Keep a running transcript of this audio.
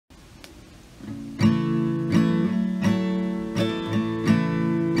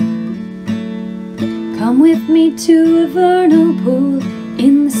Come with me to a vernal pool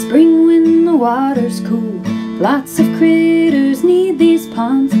in the spring when the water's cool. Lots of critters need these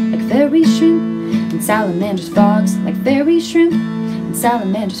ponds, like fairy shrimp and salamanders, frogs, like fairy shrimp and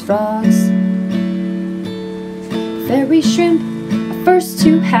salamanders, frogs. Fairy shrimp are first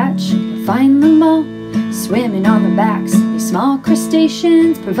to hatch. You'll find them all swimming on their backs. These small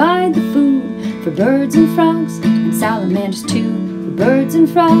crustaceans provide the food for birds and frogs and salamanders too. For birds and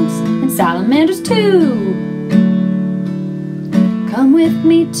frogs and salamanders too. Come with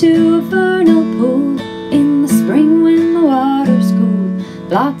me to a vernal pool in the spring when the water's cool.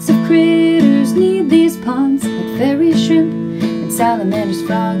 Lots of critters need these ponds, like fairy shrimp and salamanders,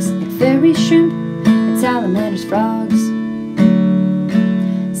 frogs, like fairy shrimp and salamanders, frogs.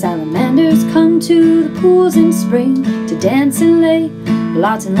 Salamanders come to the pools in spring to dance and lay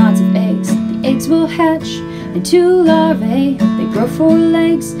lots and lots of eggs. The eggs will hatch into larvae. They grow 4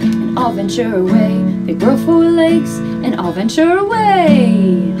 legs and all venture away. They grow 4 legs and all venture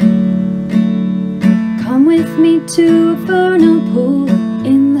away. Come with me to a vernal pool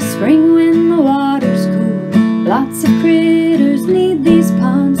in the spring when the water's cool. Lots of critters need these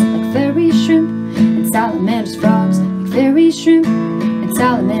ponds, like fairy shrimp and salamanders, frogs, like fairy shrimp and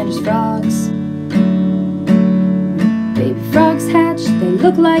salamanders, frogs. Baby frogs hatch, they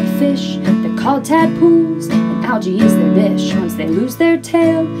look like fish. They're called tadpoles, and algae is their dish. Once they lose their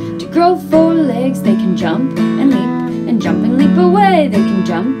tail to grow 4 legs, they can jump and leap and jump and leap away. They can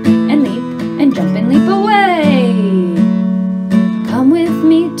jump and leap and jump and leap away. Come with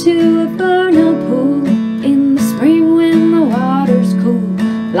me to a vernal pool in the spring when the water's cool.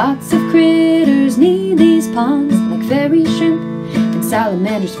 Lots of critters need these ponds, like fairy shrimp and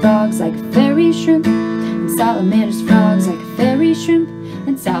salamanders, frogs, like fairy shrimp and salamanders, frogs, like fairy shrimp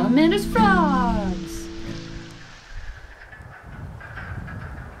and salamanders, frogs.